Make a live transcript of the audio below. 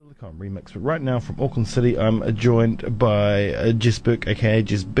Icon remix. But right now from Auckland City, I'm joined by Jess Burke, aka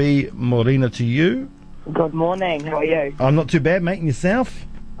Jess B. Morena to you. Good morning. How are you? I'm not too bad, mate. And yourself?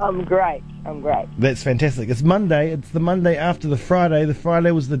 I'm great. That's fantastic. It's Monday. It's the Monday after the Friday. The Friday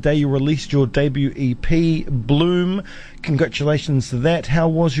was the day you released your debut EP, Bloom. Congratulations to that. How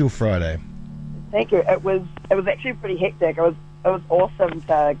was your Friday? Thank you. It was actually pretty hectic. It was awesome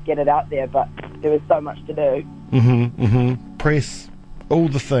to get it out there, but there was so much to do. Press, all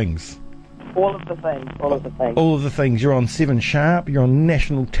the things. All of the things. All of the things. You're on 7 Sharp. You're on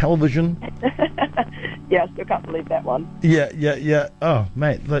national television. Yeah, I still can't believe that one. Yeah. Oh,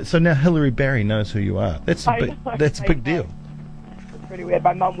 mate. So now Hillary Barry knows who you are. That's a big deal. It's pretty weird.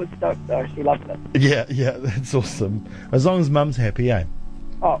 My mum was stoked though. She loved it. Yeah. That's awesome. As long as mum's happy, eh?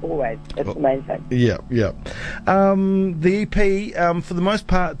 Oh, always. It's the main thing. Yeah. The EP, for the most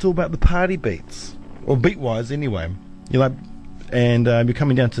part, it's all about the party beats, or beat-wise, anyway. And you're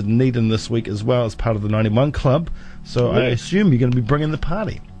coming down to Dunedin this week as well as part of the 91 Club. So I assume you're going to be bringing the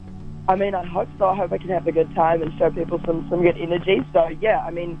party. I mean, I hope so. I hope I can have a good time and show people some good energy. So yeah,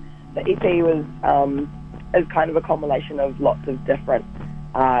 I mean, the EP is kind of a combination of lots of different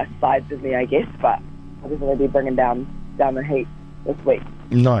sides of me, I guess. But I'll definitely be bringing down the heat this week.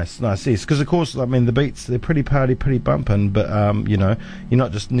 Nice, yes. Because of course, I mean, the beats, they're pretty party, pretty bumping, but you're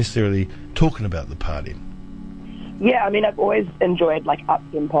not just necessarily talking about the party. Yeah, I mean, I've always enjoyed like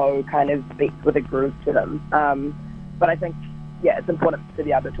up-tempo kind of beats with a groove to them. But I think, yeah, it's important to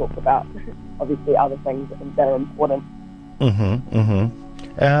be able to talk about obviously other things that are important.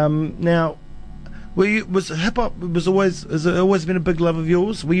 Now, has it always been a big love of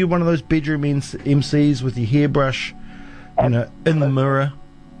yours? Were you one of those bedroom MCs with your hairbrush, in the mirror?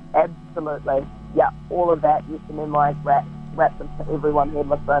 Absolutely. Yeah, all of that. Used to memorize raps that everyone heard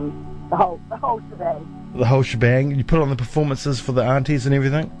listen. The whole shebang. The whole shebang. You put on the performances for the aunties and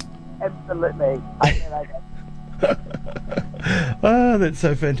everything? Absolutely. I did. Oh, that's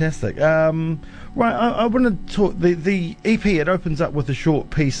so fantastic. Right, I want to talk. The EP, it opens up with a short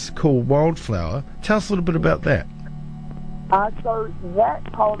piece called Wildflower. Tell us a little bit about that. So that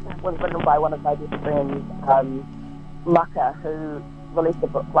poem was written by one of my best friends, Maka, who released a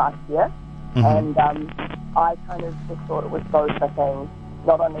book last year. And I kind of just thought it was so fitting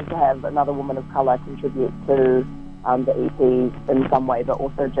not only to have another woman of colour contribute to the EP in some way, but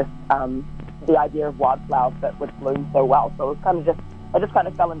also just the idea of wildflower fit with Bloom so well. So it was kind of I just kind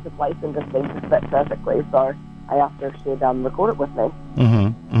of fell into place and just seemed to fit perfectly. So I asked her if she'd record it with me.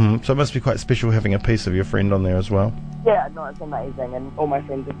 So it must be quite special having a piece of your friend on there as well. Yeah, no, it's amazing, and all my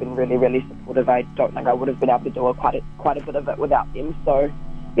friends have been really, really supportive. I don't think I would have been able to do quite a bit of it without them. So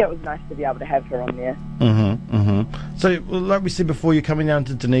yeah, it was nice to be able to have her on there. So, like we said before, you're coming down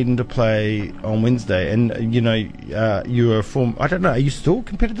to Dunedin to play on Wednesday, and you're a I don't know, are you still a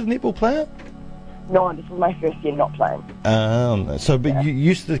competitive netball player? No, this is my first year not playing. But you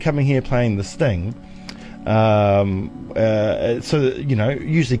used to coming here playing the Sting,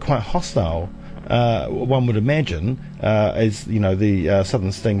 usually quite hostile. One would imagine, as the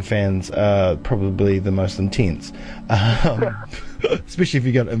Southern Sting fans are probably the most intense, especially if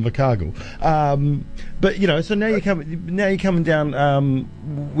you go to Invercargill. So now you're coming down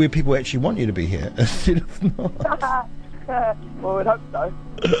where people actually want you to be here instead of not. Well, I'd hope so.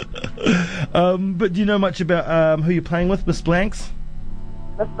 But do you know much about who you're playing with, Miss Blanks?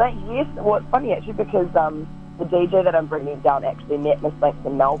 Miss Blanks, yes. Well, it's funny actually because the DJ that I'm bringing down actually met Miss Blanks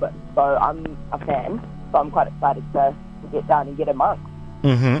in Melbourne, so I'm a fan. So I'm quite excited to get down and get amongst.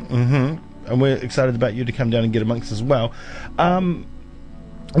 And we're excited about you to come down and get amongst as well.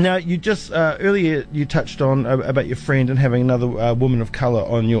 Now, you just earlier you touched on about your friend and having another woman of colour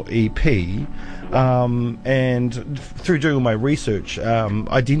on your EP, and through doing all my research,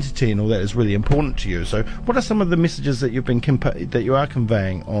 identity and all that is really important to you. So, what are some of the messages that that you are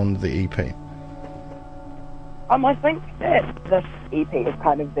conveying on the EP? I think that this EP has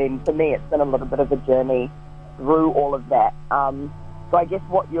kind of been, for me, it's been a little bit of a journey through all of that. So I guess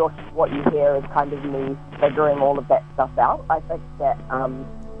what you hear is kind of me figuring all of that stuff out. I think that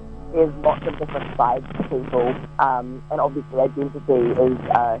there's lots of different sides to people, and obviously identity is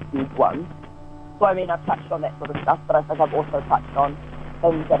a huge one. So I mean, I've touched on that sort of stuff, but I think I've also touched on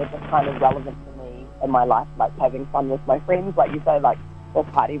things that are just kind of relevant to me in my life, like having fun with my friends. Like you say, like the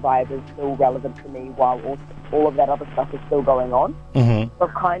party vibe is still relevant to me while all of that other stuff is still going on. So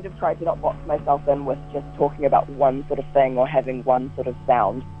I've kind of tried to not box myself in with just talking about one sort of thing or having one sort of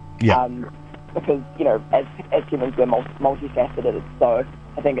sound. Because, as humans, we're multifaceted, so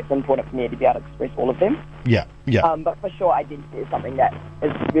I think it's important for me to be able to express all of them. But for sure, identity is something that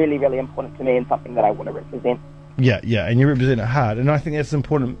is really, really important to me and something that I want to represent. Yeah, and you represent it hard, and I think that's an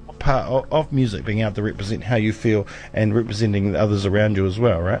important part of music, being able to represent how you feel and representing the others around you as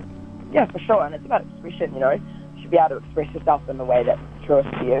well, right? Yeah, for sure, and it's about expression, you know. You should be able to express yourself in the way that's truest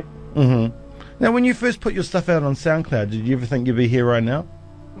to you. Mm-hmm. Now, when you first put your stuff out on SoundCloud, did you ever think you'd be here right now?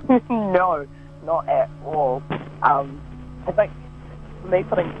 No, not at all. I think for me,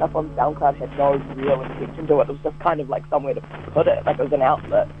 putting stuff on SoundCloud had no real intention to it. It was just kind of like somewhere to put it, like it was an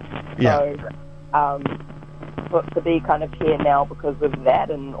outlet. Yeah. So, but to be kind of here now because of that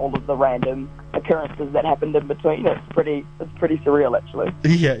and all of the random occurrences that happened in between, it's pretty surreal, actually.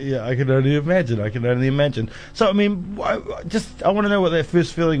 Yeah, I can only imagine. So, I mean, I want to know what that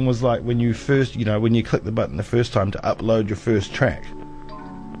first feeling was like when you first, when you clicked the button the first time to upload your first track.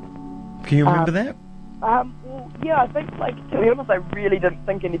 Can you remember that? Well, yeah, I think, to be honest, I really didn't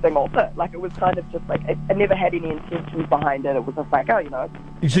think anything of it. It was kind of just I never had any intentions behind it. It was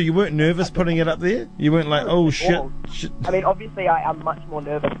just So you weren't nervous putting it up there? You weren't like, oh, shit. I mean, obviously, I am much more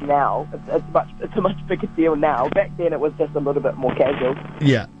nervous now. It's a much bigger deal now. Back then, it was just a little bit more casual.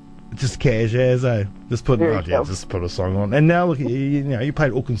 Yeah. Just cash as, Just put a song on. And now, look, you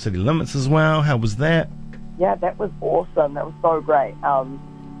played Auckland City Limits as well. How was that? Yeah, that was awesome. That was so great.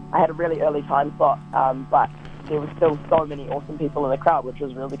 I had a really early time slot, but there was still so many awesome people in the crowd, which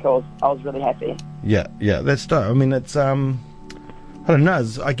was really cool. I was really happy. Yeah, that's dope. I mean, it's, I don't know,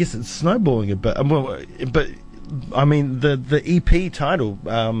 I guess it's snowballing a bit. But, I mean, the EP title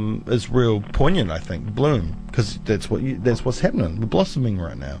is real poignant, I think, Bloom, because that's what's happening. We're blossoming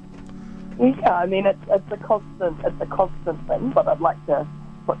right now. Yeah, I mean, it's a constant thing, but I'd like to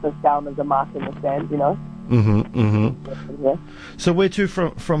put this down as a mark in the sand, Yeah. So where to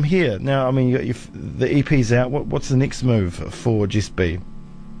from here? Now, I mean, you got the EP's out. What's the next move for Just Be?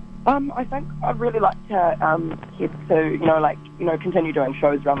 I think I'd really like to head to, continue doing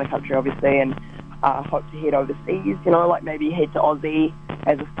shows around the country, obviously, and hope to head overseas, maybe head to Aussie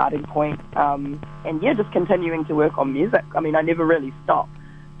as a starting point. And yeah, just continuing to work on music. I mean, I never really stop.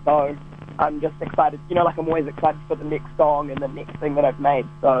 So I'm just excited, I'm always excited for the next song and the next thing that I've made.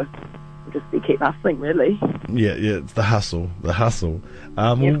 So just keep hustling, really. Yeah, it's the hustle.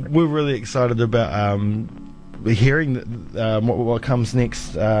 We're really excited about hearing what comes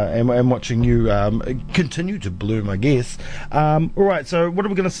next and watching you continue to bloom, I guess. All right, so what are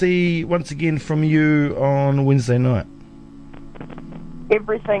we going to see once again from you on Wednesday night?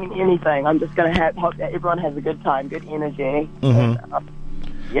 Everything and anything. I'm just going to hope that everyone has a good time, good energy. Mm-hmm. And,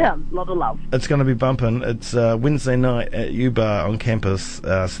 yeah, a lot of love. It's going to be bumping. It's Wednesday night at U-Bar on campus,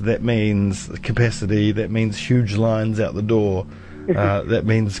 so that means capacity, that means huge lines out the door, that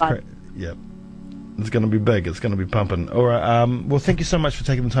means... it's going to be big, it's going to be pumping. All right, well, thank you so much for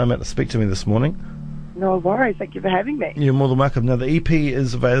taking the time out to speak to me this morning. No worries, thank you for having me. You're more than welcome. Now, the EP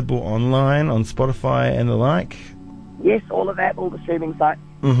is available online, on Spotify and the like? Yes, all of that, all the streaming sites.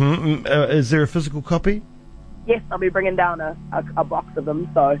 Mm-hmm. Is there a physical copy? Yes, I'll be bringing down a box of them,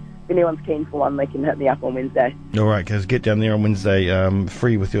 so if anyone's keen for one, they can hit me up on Wednesday. All right, guys, get down there on Wednesday,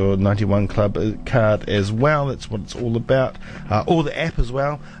 free with your 91 Club card as well. That's what it's all about. Or the app as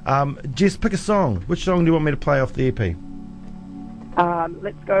well. Jess, pick a song. Which song do you want me to play off the EP?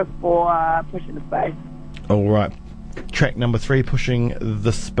 Let's go for Pushing the Space. All right. Track number 3, Pushing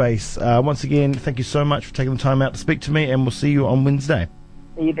the Space. Once again, thank you so much for taking the time out to speak to me, and we'll see you on Wednesday.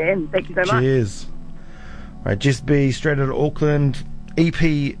 See you then. Thank you so much. Cheers. Right, Just Be, straight out of Auckland.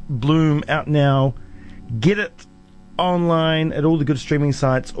 EP Bloom out now. Get it online at all the good streaming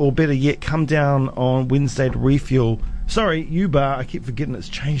sites, or better yet, come down on Wednesday to Refuel. Sorry, U-Bar, I keep forgetting it's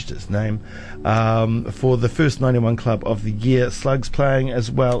changed its name. For the first 91 Club of the year. Slugs playing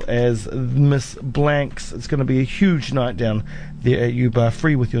as well as Miss Blanks. It's going to be a huge night down there at U-Bar,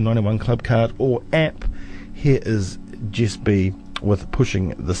 free with your 91 Club card or app. Here is Just Be with Pushing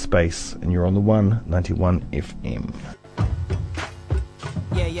the Space, and you're on the 191 FM.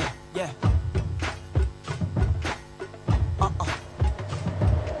 Yeah.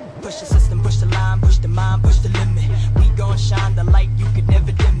 Push the system, push the line, push the mind, push the limit. We gon' shine the light, you could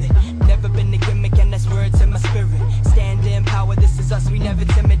never dim it. Never been a gimmick, and that's words in my spirit.